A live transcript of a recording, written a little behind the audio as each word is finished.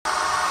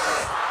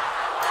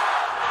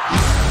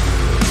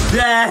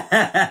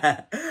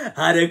Yeah!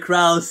 How the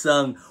crowd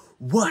sung,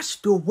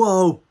 watch the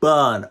world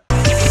burn.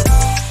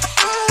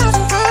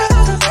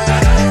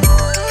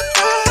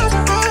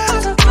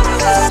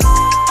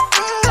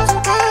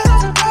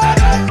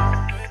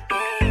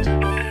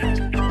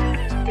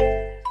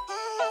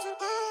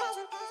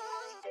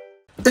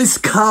 It's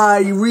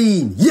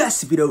Kaireem.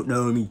 Yes, if you don't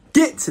know me,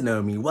 get to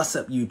know me. What's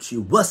up,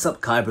 YouTube? What's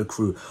up, Kaireem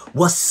crew?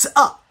 What's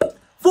up?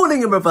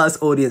 Falling in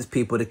reverse audience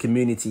people, the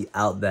community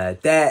out there.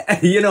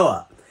 You know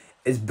what?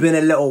 It's been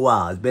a little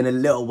while. It's been a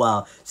little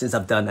while since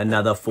I've done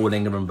another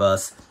Falling in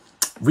Reverse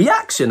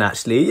reaction,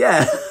 actually.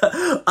 Yeah.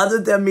 Other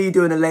than me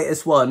doing the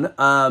latest one,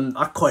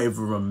 I can't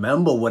even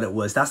remember what it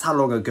was. That's how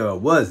long ago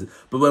it was.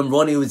 But when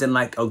Ronnie was in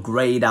like a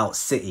grayed out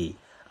city.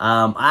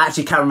 I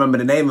actually can't remember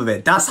the name of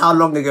it. That's how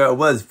long ago it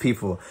was,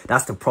 people.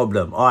 That's the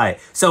problem. All right.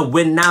 So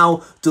we're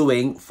now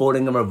doing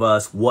Falling in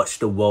Reverse, Watch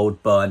the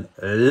World Burn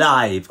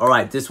live. All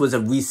right. This was a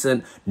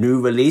recent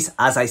new release.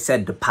 As I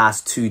said, the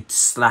past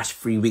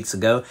 2/3 weeks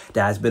ago,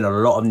 there has been a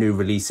lot of new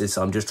releases.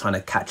 So I'm just trying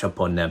to catch up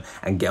on them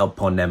and get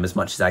up on them as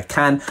much as I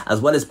can, as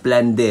well as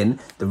blend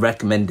in the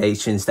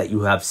recommendations that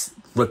you have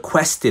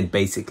requested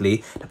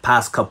basically the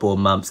past couple of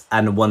months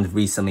and the ones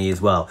recently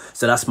as well.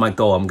 So that's my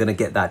goal. I'm gonna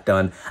get that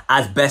done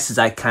as best as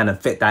I can and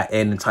fit that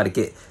in and try to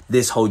get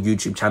this whole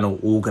YouTube channel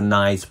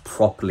organized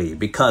properly,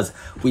 because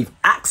we've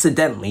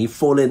accidentally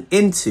fallen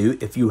into,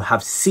 if you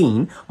have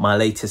seen my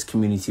latest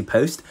community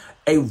post,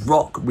 a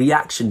rock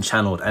reaction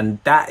channel, and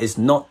that is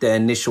not the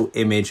initial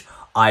image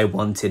I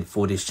wanted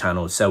for this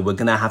channel. So we're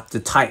gonna have to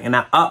tighten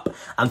that up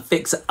and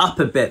fix it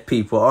up a bit,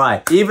 people. All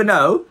right, even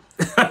though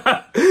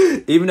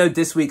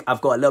this week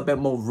I've got a little bit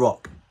more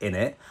rock in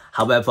it.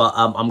 However,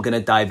 I'm going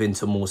to dive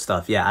into more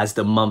stuff. Yeah, as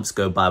the months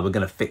go by, we're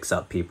going to fix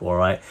up, people, all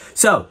right?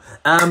 So,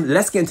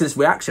 let's get into this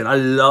reaction. I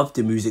love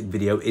the music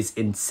video. It's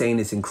insane.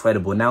 It's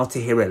incredible. Now to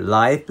hear it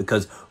live,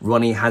 because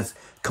Ronnie has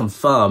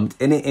confirmed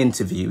in an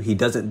interview he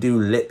doesn't do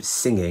lip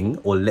singing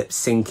or lip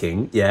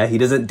syncing. Yeah, he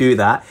doesn't do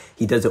that.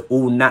 He does it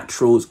all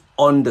naturals,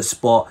 on the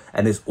spot,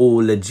 and it's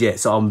all legit.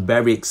 So I'm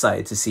very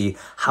excited to see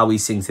how he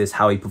sings this,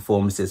 how he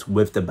performs this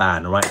with the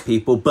band, all right,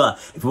 people? But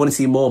if you want to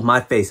see more of my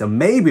face and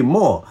maybe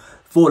more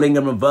Falling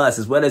in Reverse,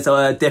 as well as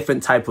a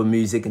different type of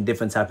music and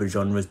different type of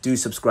genres, do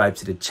subscribe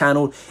to the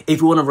channel.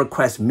 If you want to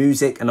request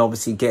music and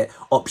obviously get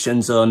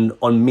options on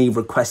me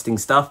requesting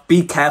stuff,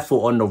 be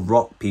careful on the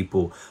rock,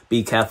 people.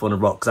 Be careful on the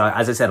rock, because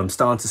as I said, I'm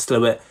starting to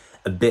slow it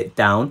a bit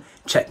down.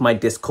 Check my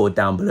Discord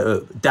down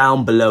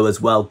below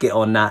as well. Get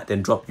on that,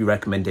 then drop your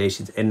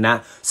recommendations in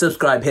that.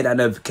 Subscribe, hit that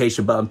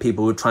notification button,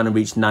 people. We're trying to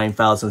reach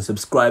 9,000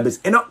 subscribers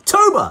in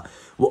October.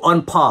 We're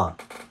on par.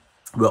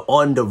 We're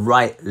on the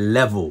right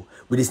level.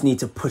 We just need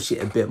to push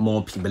it a bit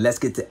more, people. Let's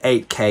get to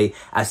 8K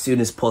as soon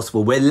as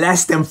possible. We're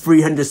less than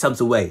 300 subs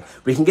away.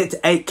 We can get to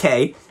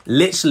 8K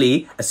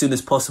literally as soon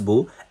as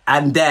possible.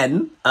 And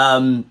then,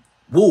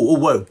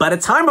 whoa. By the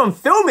time I'm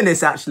filming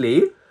this,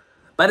 actually,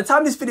 by the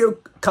time this video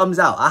comes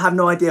out, I have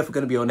no idea if we're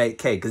going to be on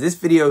 8K, because this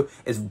video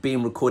is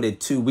being recorded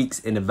 2 weeks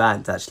in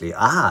advance, actually.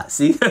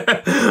 See?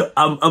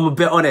 I'm a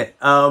bit on it.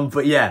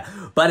 But yeah,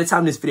 by the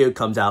time this video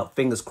comes out,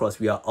 fingers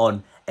crossed we are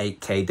on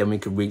 8K, then we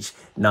can reach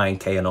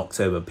 9K in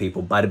October,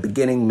 people, by the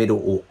beginning, middle,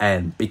 or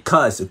end,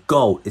 because the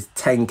goal is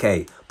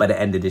 10K by the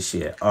end of this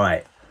year. All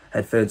right,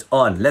 headphones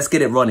on. Let's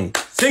get it, Ronnie.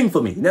 Sing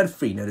for me. No the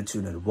 3, no the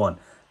 2, no the 1.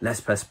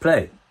 Let's press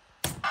play.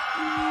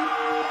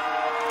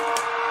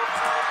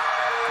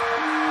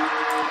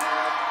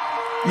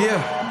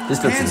 Yeah.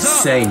 This looks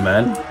insane,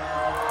 man.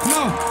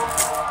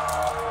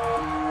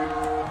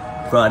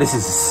 Bro, this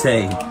is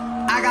insane.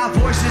 I got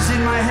voices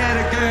in my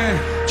head again.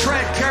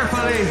 Tread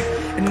carefully.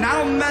 And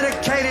I don't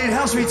medicate, it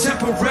helps me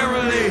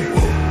temporarily.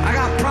 I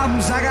got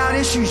problems, I got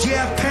issues,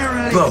 yeah,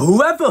 apparently. Bro,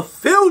 whoever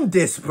filmed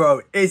this,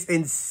 bro, is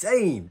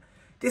insane.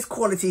 This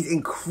quality is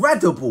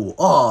incredible.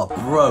 Oh,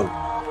 bro.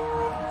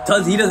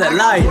 He doesn't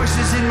lie.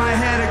 Voices in my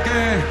head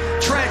again.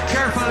 Tread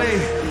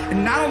carefully.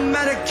 And I don't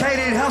medicate,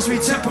 it helps me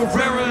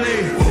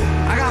temporarily.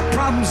 I got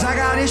problems, I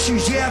got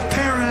issues, yeah,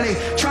 apparently.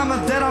 Trauma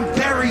that I'm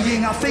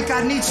burying, I think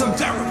I need some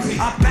therapy.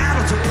 I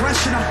battle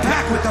depression, I'm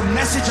back with a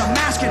message. I'm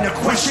asking the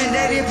question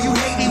that if you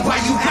hate me,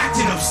 why you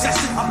acting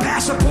obsessive? I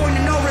pass a point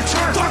of no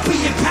return. Start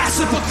being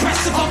passive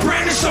aggressive. I'll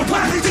brandish a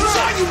weapon to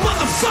show you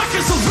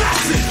motherfuckers a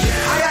lesson.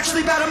 I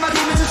actually battle my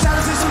demons and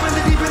shadows and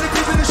surrender deep in the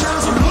creep in the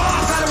shadows of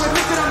lost. I gotta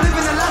admit that I'm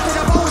living the life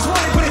that I've always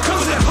wanted, but it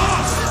comes at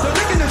cost. They're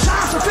licking their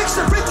shots, they're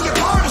fixing to rip me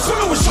apart. The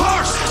struggle was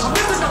harsh. I'm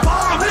lifting the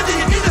bar, I'm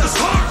lifting it into the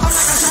heart. I'm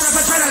like a shot of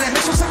adrenaline,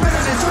 mixed with some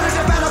adrenaline. Turning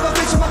the battle, but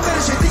bitch, I'm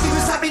finishing. Think you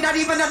can stop me, not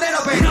even a little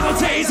bit.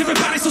 Nowadays,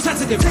 everybody's so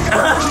sensitive. Take a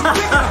picture, you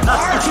pick it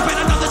apart.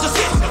 Tripping another, just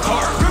get in the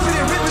car. Ripping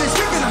and ripping and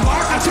stripping the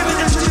mark. I'm tripping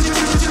and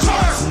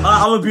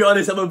I'm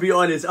gonna be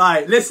honest. All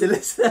right, listen.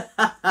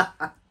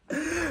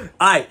 All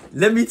right,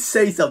 let me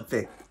say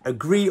something.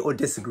 Agree or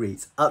disagree,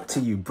 it's up to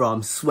you, bro.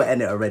 I'm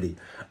sweating it already.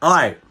 All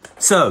right,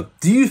 so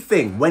do you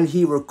think when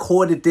he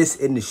recorded this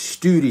in the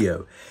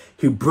studio,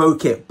 he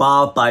broke it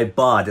bar by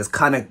bar, just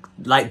kind of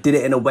like did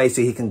it in a way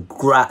so he can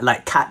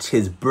catch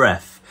his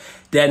breath,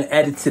 then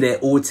edited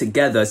it all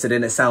together so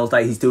then it sounds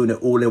like he's doing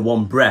it all in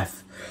one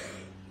breath?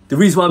 The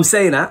reason why I'm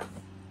saying that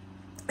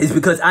is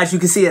because, as you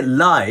can see it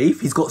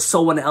live, he's got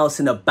someone else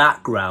in the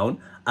background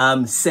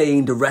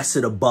saying the rest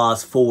of the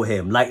bars for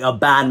him, like a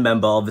band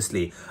member,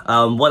 obviously,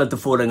 one of the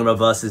Falling in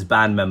Reverse's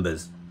band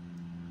members,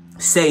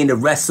 saying the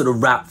rest of the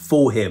rap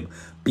for him.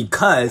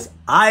 Because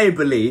I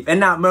believe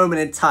in that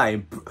moment in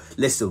time,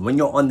 listen, when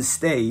you're on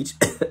stage,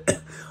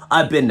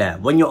 I've been there.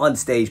 When you're on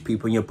stage,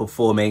 people, and you're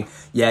performing,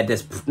 yeah,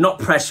 there's not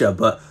pressure,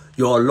 but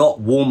you're a lot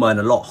warmer and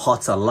a lot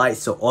hotter.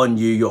 Lights are on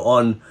you.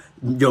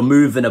 You're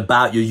moving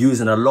about. You're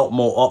using a lot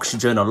more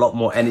oxygen, a lot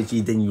more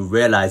energy than you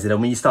realize. And then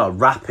when you start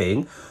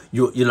rapping,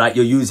 you're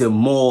using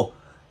more.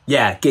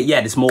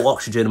 There's more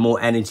oxygen,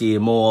 more energy,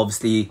 and more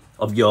obviously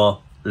of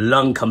your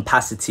lung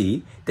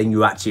capacity than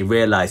you actually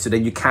realize. So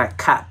then you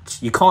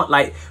can't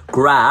like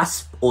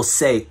grasp or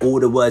say all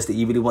the words that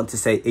you really want to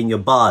say in your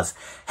bars.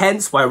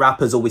 Hence why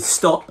rappers always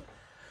stop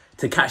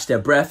to catch their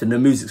breath and the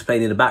music's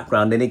playing in the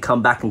background, then they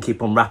come back and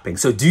keep on rapping.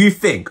 So do you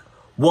think,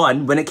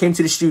 one, when it came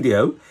to the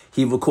studio,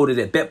 he recorded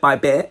it bit by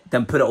bit,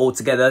 then put it all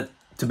together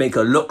to make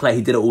it look like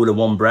he did it all in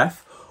one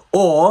breath?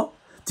 Or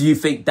do you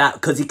think that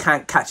because he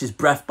can't catch his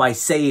breath by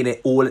saying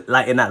it all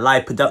like in that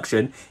live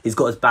production, he's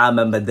got his band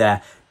member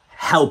there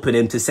helping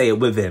him to say it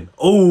with him?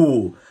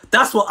 Oh,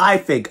 that's what I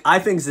think. I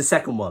think it's the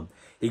second one.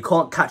 He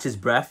can't catch his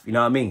breath, you know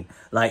what I mean?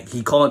 Like,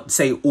 he can't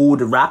say all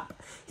the rap.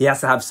 He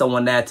has to have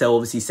someone there to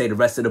obviously say the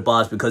rest of the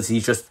bars because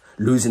he's just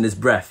losing his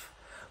breath.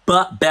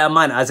 But bear in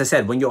mind, as I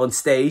said, when you're on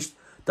stage,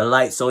 the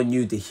light's on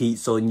you, the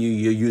heat's on you,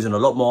 you're using a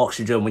lot more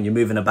oxygen when you're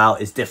moving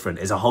about. It's different.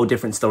 It's a whole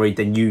different story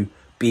than you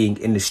being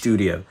in the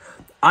studio.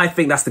 I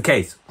think that's the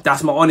case.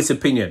 That's my honest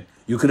opinion.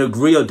 You can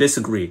agree or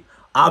disagree.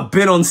 I've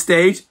been on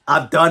stage.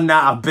 I've done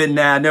that. I've been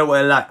there. I know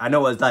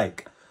what it's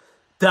like.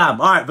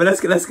 Damn. All right, but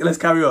let's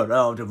carry on.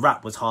 Oh, the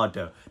rap was hard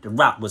though. The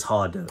rap was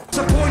hard though. It's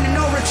a point of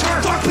no return.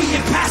 Fuck being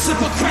passive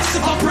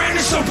aggressive. I'll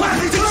brandish a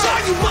weapon to show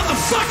you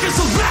motherfuckers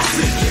a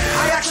lesson.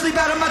 I actually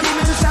battle my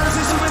demons and shadows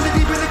and surrender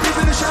deep in the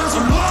creep in the shadows.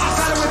 I'm lost.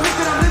 Gotta admit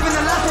that I'm living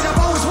the life that I've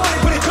always wanted,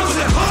 but it comes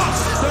with a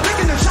cost. They're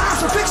licking their shots,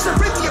 they're fixing to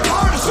break me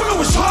apart. The swimmer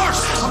was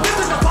charged. I'm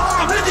lifting the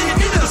bar. I'm lifting it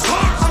into the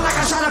stars. I'm like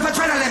a shot of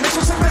adrenaline, mixed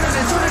with some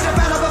adrenaline. Turn it to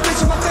battle, but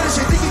bitch, I'm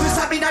finishing. Think you can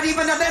stop me, not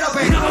even a little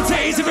bit.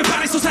 Nowadays,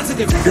 everybody's so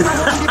sensitive. Taking my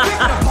work and you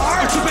picking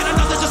apart. Tripping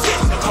another, just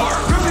getting the car.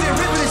 Ripping and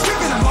ripping and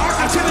stripping apart.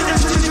 I'm tripping and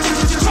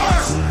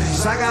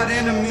I got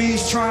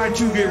enemies trying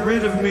to get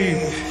rid of me.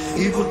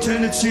 Evil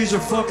tendencies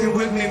are fucking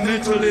with me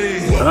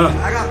mentally.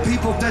 I got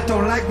people that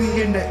don't like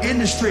me in the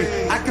industry.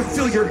 I can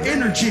feel your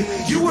energy.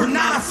 You are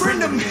not a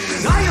friend of me.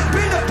 I have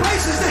been to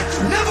places that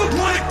never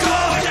want to go.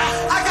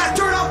 I got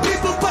dirt on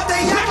people, but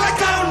they act like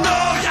I don't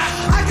know.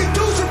 I can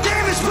do some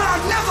damage, but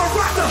I'll never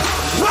rock the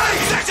right.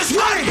 That's just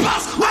right.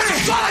 I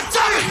just feel like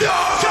dying.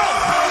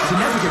 You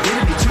never get rid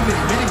of me. Too many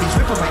enemies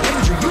rip on my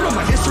imagery. You know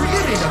my history.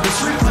 It ain't a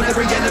mystery. Put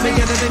every enemy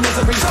in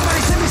misery.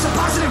 Somebody send me some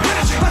positive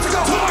energy. About to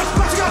go hard.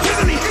 About to go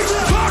giving me into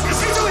the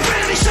darkness, into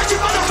infinity. Shut you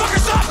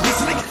motherfuckers up.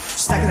 Listening.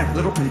 Stacking up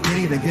little pretty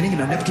penny and then getting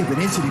and I'm never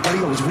giving in. Anybody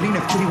always winning.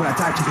 Never kidding when I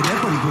die. Keeping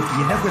everybody with me.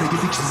 You're never gonna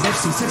give me because never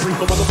seen simply.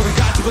 But motherfucker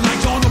got to the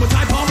night dawn. On the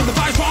time bomb and the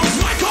vibe's wrong. It's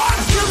my God.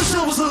 Kill the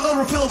syllables of the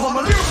little refillable.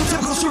 My lyrical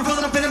typical super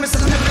villain. I'm venomous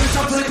and I'm never gonna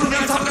stop till they put me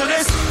on top of the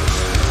list.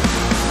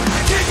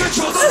 I can't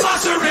control the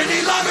monster any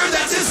longer.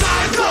 That's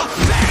inside the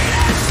pain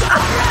and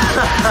sorrow.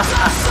 That's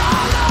a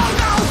sorrow.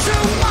 No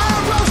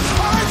tomorrow.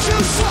 Aren't you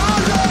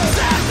swallow?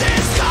 Death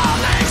is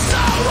calling,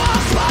 so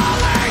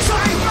appalling.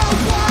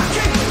 Tightrope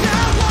walking,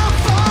 now I'm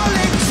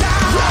falling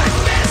down. Like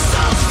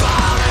missiles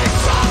falling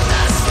from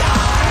the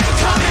sky.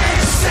 Come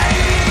and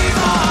save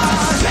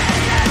us.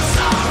 Pain and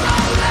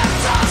sorrow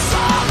left us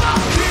all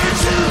up here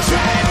to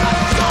dream.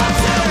 Gone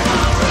to the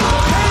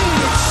room. Pain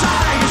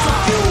inside is the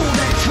fuel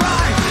that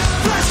drives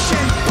flesh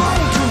and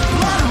bone to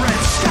blood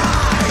red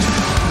sky.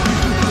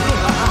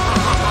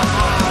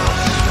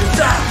 Is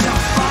that the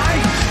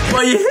fight?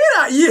 Well, you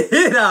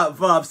hear that,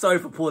 bro. I'm sorry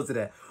for pausing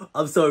it.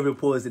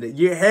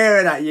 You're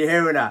hearing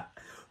that.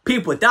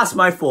 People, that's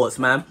my thoughts,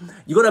 man.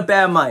 You gotta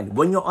bear in mind,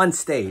 when you're on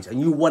stage and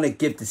you wanna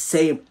give the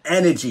same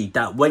energy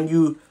that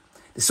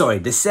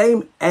the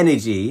same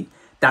energy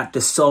that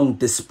the song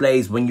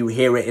displays when you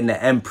hear it in the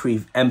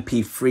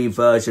MP3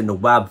 version, the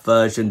WAV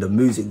version, the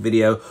music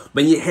video.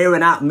 When you're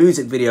hearing that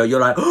music video,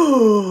 you're like,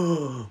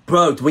 oh,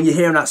 bro, when you're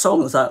hearing that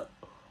song, it's like,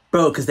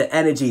 bro, because the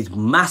energy is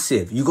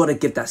massive. You got to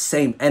give that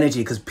same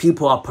energy because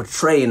people are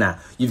portraying that.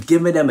 You've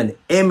given them an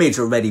image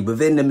already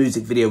within the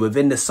music video,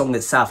 within the song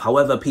itself,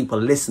 however people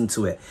listen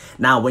to it.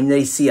 Now, when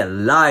they see it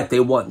live,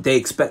 they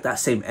expect that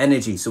same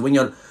energy. So when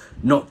you're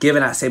not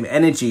giving that same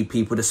energy,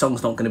 people, the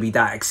song's not going to be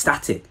that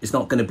ecstatic. It's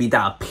not going to be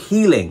that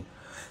appealing.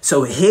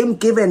 So him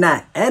giving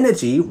that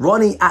energy,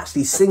 Ronnie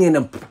actually singing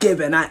and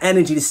giving that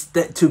energy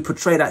to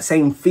portray that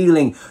same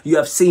feeling you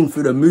have seen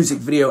through the music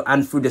video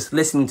and through this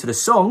listening to the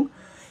song,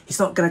 he's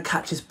not going to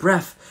catch his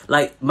breath.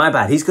 Like, my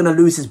bad, he's going to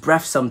lose his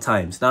breath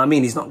sometimes. Know what I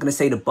mean? He's not going to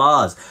say the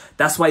bars.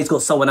 That's why he's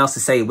got someone else to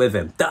say it with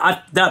him.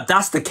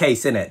 That's the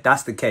case, innit?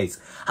 That's the case.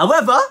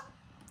 However,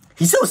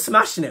 he's still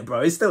smashing it,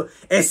 bro. It's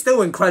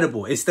still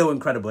incredible. It's still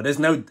incredible. There's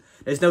no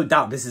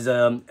doubt this is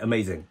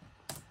amazing.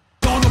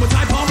 Don't know what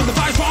type of the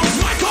vibe's wrong.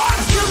 It's my God.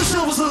 Kill the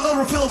syllables of the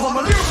refillable.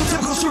 My lyrical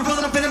typical super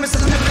villain, I'm venomous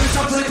and I'm never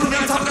top, so they put me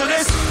on top of the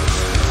list.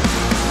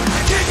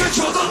 I can't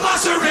control the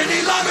monster any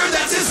longer,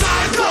 that's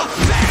inside. The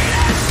pain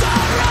and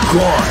sorrow.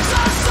 God. It's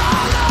a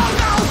solo,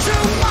 no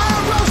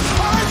tomorrows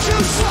aren't you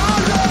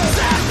swallow.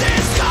 Death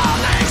is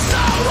calling,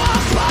 so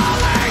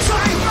appalling.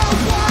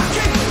 Tightrope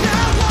walking,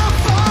 now I'm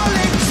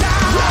falling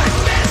down. Like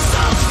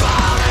missiles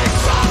falling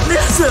from the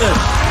Listen.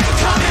 sky.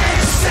 Come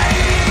and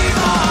save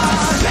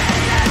us.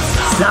 Pain and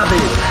sorrow.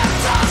 Savage.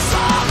 Left us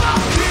all up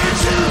here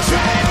to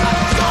dream.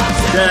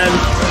 Then.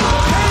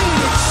 Pain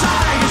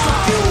inside is the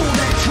fuel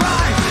that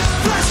drives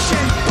flesh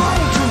and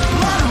bone to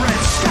blood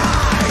red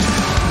skies.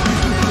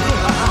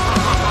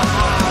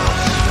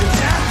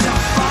 Death to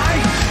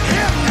fight,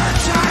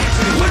 hypnotized.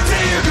 One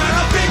day you're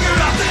gonna figure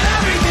out that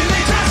everything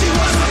they taught you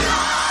was a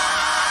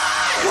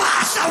lie.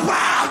 Watch the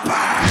world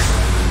burn.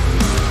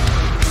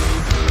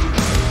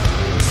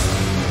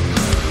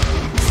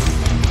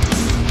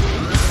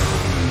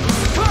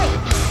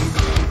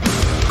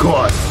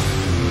 God.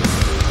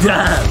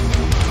 Damn.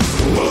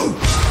 Woo.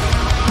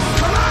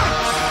 Come on!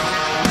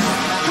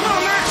 Come on,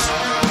 Max!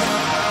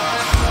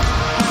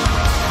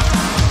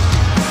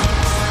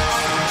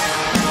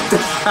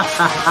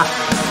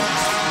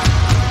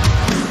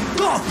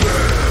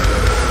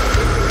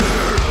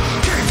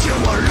 Keeps you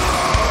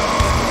alive!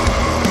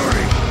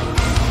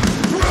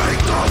 Break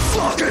the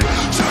fucking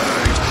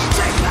chains!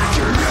 Take back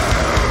your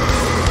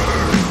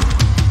name!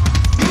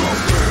 Your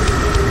fear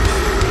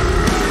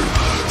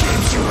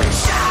keeps you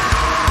inside!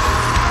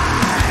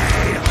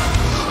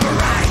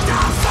 Break the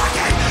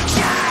fucking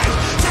chains!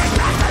 Take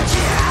back the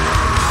chains!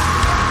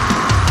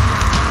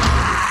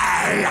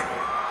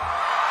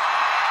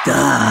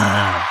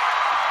 Damn.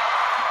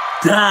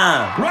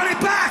 Damn. Run it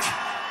back!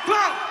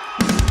 Go!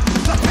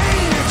 The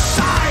pain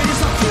inside is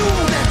the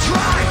fuel that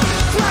drives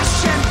flesh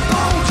and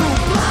bone to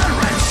blood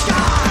red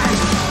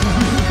skies.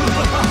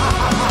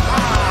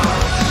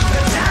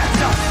 The death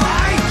to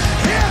fight,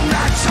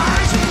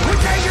 hypnotized. One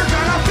day you're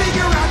gonna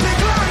figure out the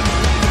grind.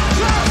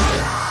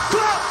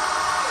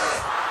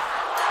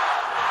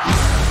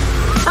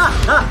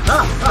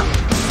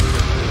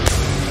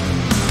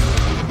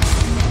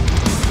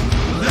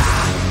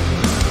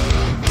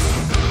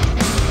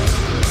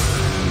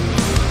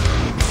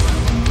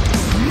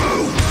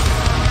 Move!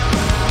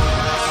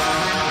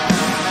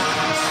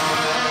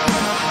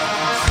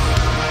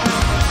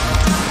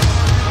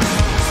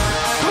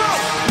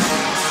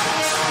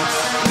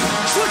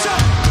 Switch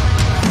up!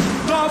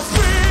 The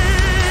fear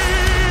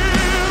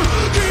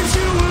keeps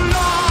you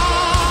alive.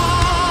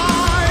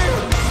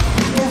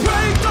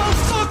 Break the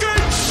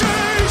fucking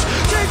chains.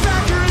 Take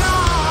back your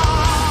life.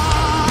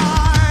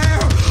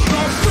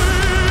 The fear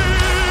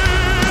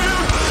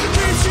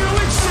keeps you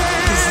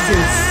insane. This is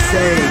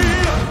insane.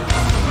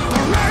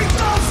 Break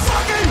the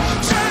fucking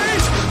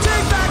chains.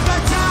 Take back the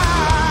time.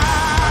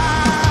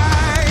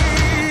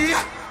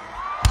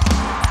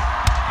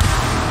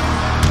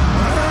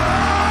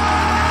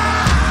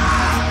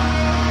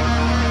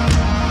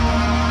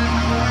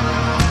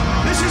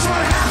 This is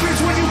what happens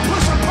when you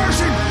push a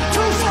person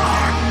too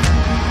far.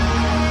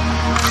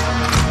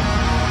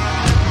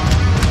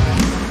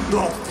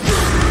 The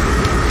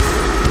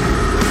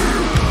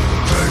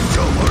take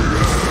over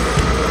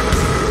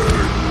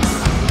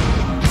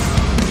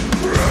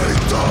break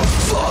the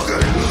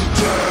fucking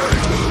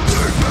chains.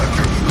 Take back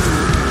your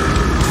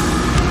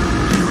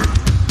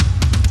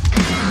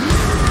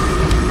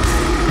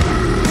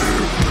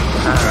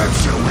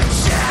keeps you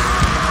inside.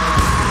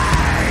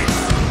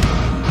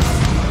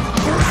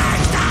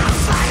 Break the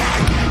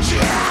fucking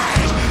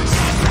chains.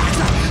 Take back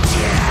the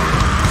chains.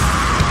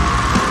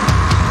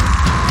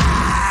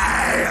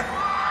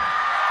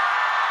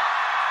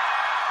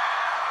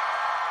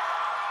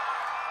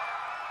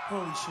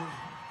 Holy shit.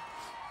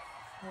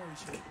 Holy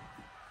shit.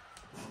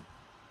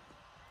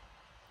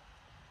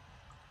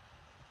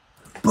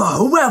 Bro,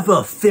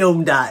 whoever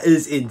filmed that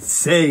is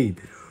insane.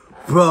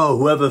 Bro,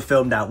 whoever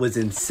filmed that was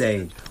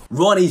insane.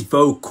 Ronnie's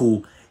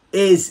vocal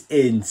is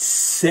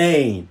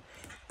insane.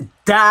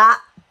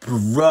 That,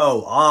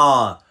 bro,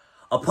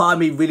 a part of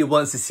me really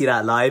wants to see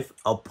that live.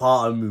 A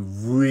part of me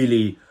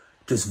really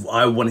just,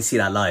 I want to see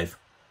that live.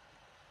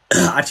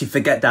 Actually,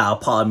 forget that. A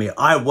part of me,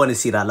 I want to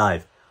see that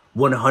live.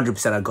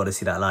 100% I got to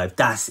see that live.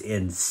 That's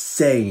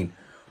insane.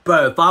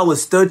 Bro, if I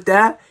was stood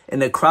there in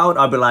the crowd,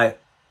 I'd be like,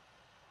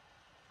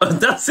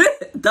 that's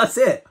it. That's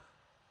it.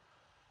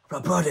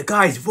 But bro, the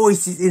guy's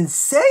voice is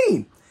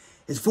insane.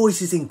 His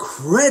voice is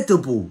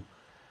incredible.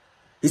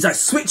 He's like,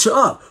 switch it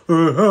up. Take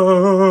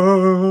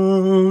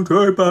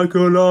back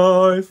your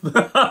life.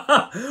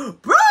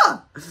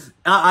 Bruh.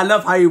 I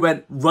love how he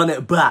went, run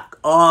it back.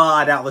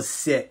 Oh, that was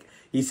sick.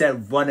 He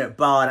said, run it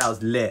back. That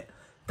was lit.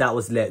 That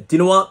was lit. Do you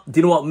know what? Do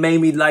you know what made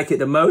me like it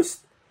the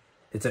most?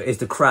 It's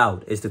the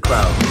crowd. It's the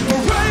crowd.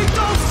 Break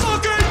the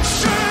fucking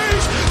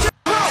chains.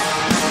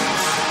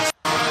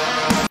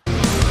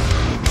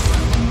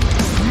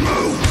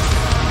 Move.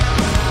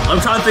 I'm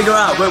trying to figure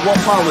out, wait, what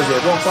part was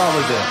it? What part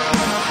was it?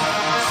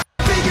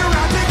 Figure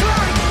out the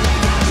grind.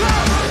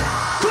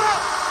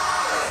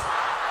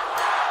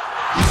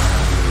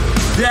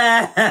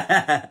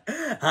 Yeah!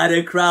 How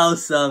the crowd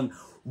sung,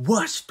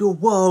 watch the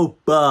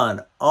world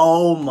burn.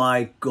 Oh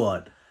my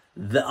God.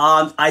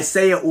 I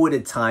say it all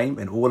the time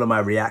in all of my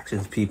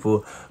reactions,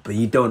 people, but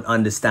you don't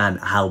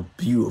understand how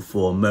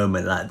beautiful a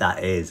moment like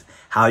that is.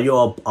 How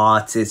you're an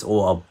artist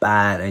or a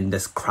band and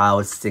this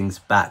crowd sings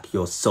back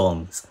your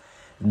songs.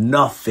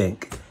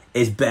 Nothing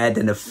is better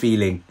than a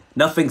feeling.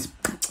 No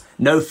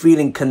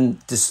feeling can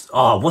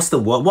what's the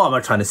word? What am I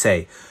trying to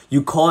say?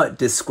 You can't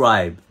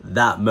describe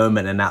that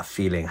moment and that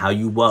feeling. How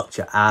you worked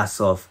your ass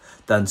off,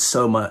 done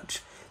so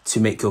much to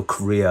make your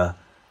career,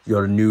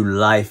 your new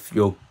life,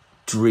 your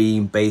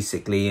dream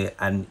basically,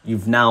 and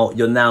you're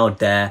now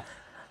there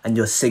and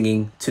you're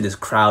singing to this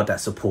crowd that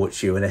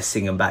supports you and they're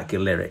singing back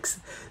your lyrics.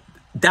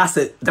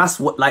 That's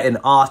what, like, an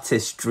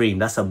artist's dream.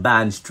 That's a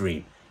band's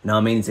dream. You know what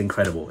I mean? It's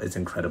incredible. It's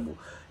incredible.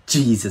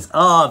 Jesus.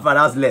 Oh man,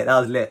 that was lit.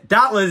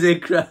 That was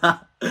incredible.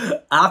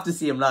 I have to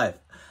see him live.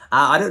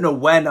 I don't know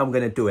when I'm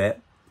gonna do it,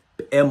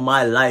 but in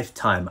my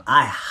lifetime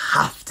I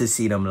have to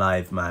see them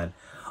live, man.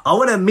 I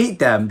want to meet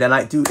them, then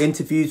like do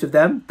interviews with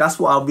them. That's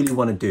what I really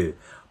want to do.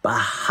 But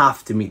I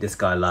have to meet this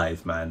guy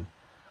live, man.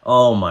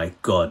 Oh my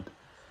God.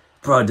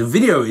 Bro, the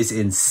video is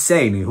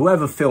insane.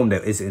 Whoever filmed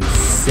it is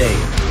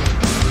insane.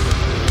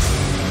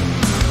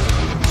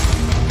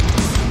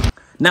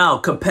 Now,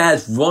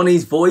 compares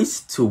Ronnie's voice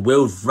to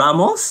Will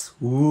Ramos.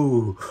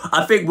 Ooh.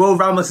 I think Will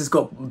Ramos has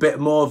got a bit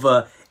more of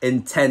a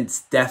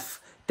intense,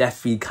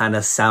 deafy kind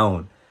of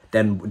sound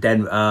than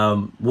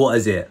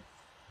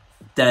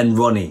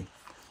Ronnie.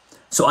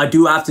 So I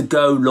do have to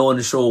go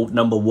Lorna Shaw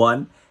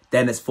 #1.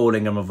 Then it's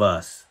Falling in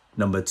Reverse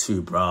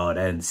 #2, bro.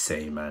 They're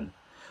insane, man.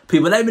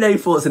 People, let me know your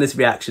thoughts on this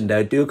reaction,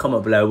 though. Do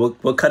comment below.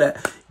 We'll cut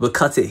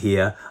it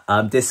here.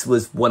 This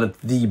was one of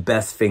the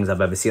best things I've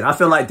ever seen. I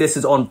feel like this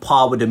is on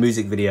par with the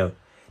music video.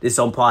 This is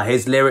on par.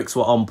 His lyrics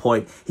were on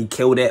point. He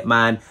killed it,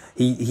 man.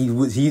 He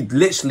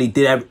literally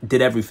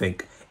did everything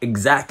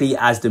exactly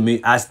as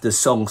the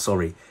song.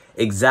 Sorry,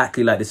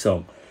 exactly like the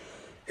song.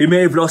 He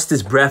may have lost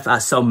his breath at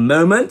some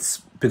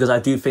moments, because I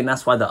do think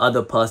that's why the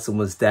other person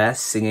was there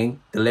singing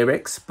the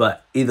lyrics.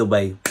 But either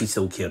way, he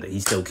still killed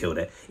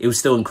it. It was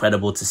still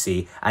incredible to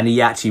see. And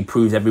he actually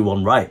proved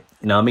everyone right.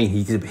 You know what I mean?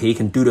 He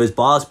can do those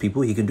bars,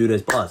 people. He can do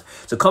those bars.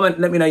 So comment,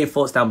 let me know your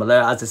thoughts down below.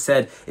 As I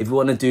said, if you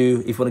want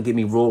to give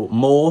me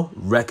more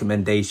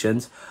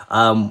recommendations,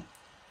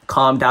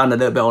 calm down a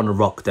little bit on the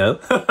rock though.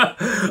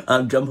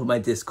 Jump on my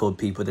Discord,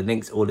 people. The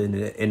link's all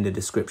in the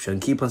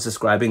description. Keep on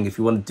subscribing if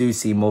you want to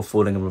see more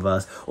Falling in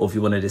Reverse, or if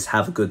you want to just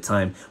have a good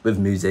time with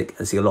music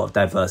and see a lot of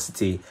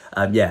diversity.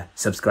 Yeah,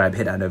 subscribe,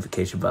 hit that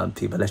notification button,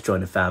 people. Let's join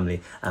the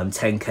family.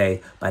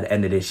 10K by the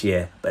end of this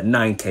year, but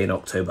 9K in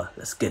October.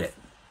 Let's get it.